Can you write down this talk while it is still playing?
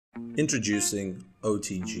Introducing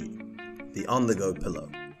OTG, the on-the-go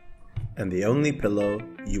pillow, and the only pillow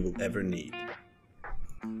you will ever need.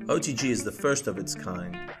 OTG is the first of its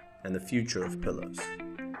kind and the future of pillows.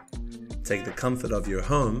 Take the comfort of your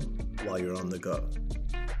home while you're on the go.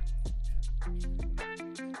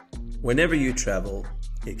 Whenever you travel,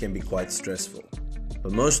 it can be quite stressful,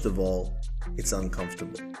 but most of all, it's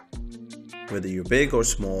uncomfortable. Whether you're big or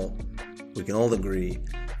small, we can all agree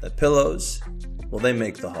that pillows, well, they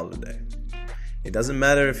make the holiday. It doesn't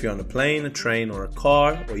matter if you're on a plane, a train, or a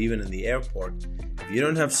car, or even in the airport. If you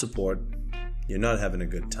don't have support, you're not having a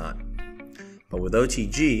good time. But with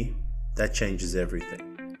OTG, that changes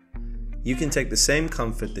everything. You can take the same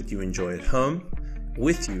comfort that you enjoy at home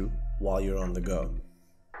with you while you're on the go.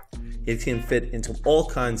 It can fit into all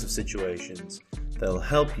kinds of situations that'll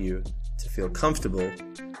help you to feel comfortable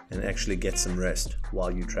and actually get some rest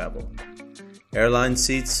while you travel. Airline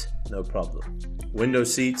seats, no problem. Window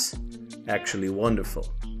seats, actually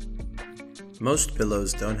wonderful. Most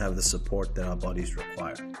pillows don't have the support that our bodies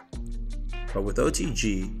require. But with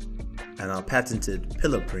OTG and our patented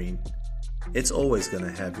pillow preen, it's always going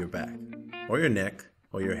to have your back, or your neck,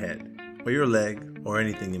 or your head, or your leg, or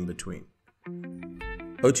anything in between.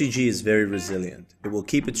 OTG is very resilient. It will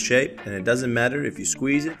keep its shape, and it doesn't matter if you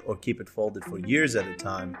squeeze it or keep it folded for years at a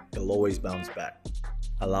time, it'll always bounce back,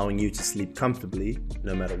 allowing you to sleep comfortably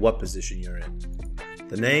no matter what position you're in.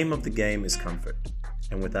 The name of the game is comfort,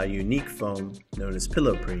 and with our unique foam known as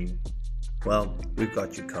pillow preen, well, we've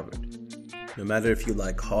got you covered. No matter if you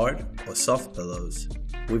like hard or soft pillows,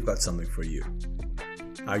 we've got something for you.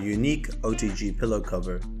 Our unique OTG pillow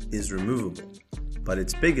cover is removable, but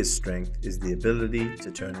its biggest strength is the ability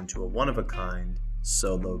to turn into a one-of-a-kind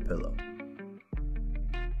solo pillow.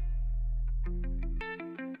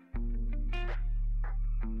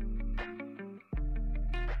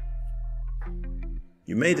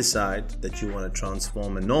 You may decide that you want to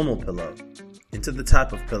transform a normal pillow into the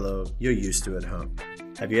type of pillow you're used to at home.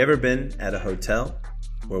 Have you ever been at a hotel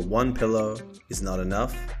where one pillow is not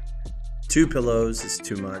enough? 2 pillows is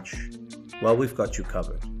too much? Well, we've got you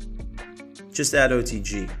covered. Just add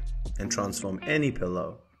OTG and transform any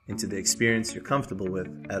pillow into the experience you're comfortable with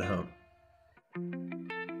at home.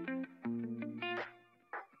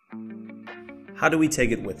 How do we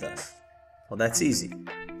take it with us? Well, that's easy.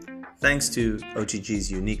 Thanks to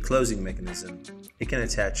OTG's unique closing mechanism, it can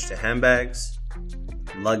attach to handbags,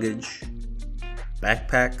 luggage,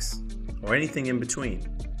 backpacks, or anything in between.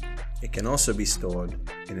 It can also be stored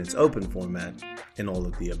in its open format in all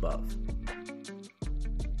of the above.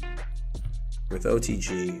 With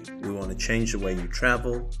OTG, we want to change the way you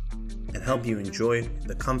travel and help you enjoy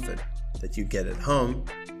the comfort that you get at home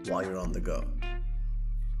while you're on the go.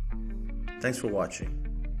 Thanks for watching.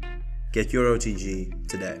 Get your OTG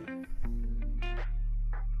today.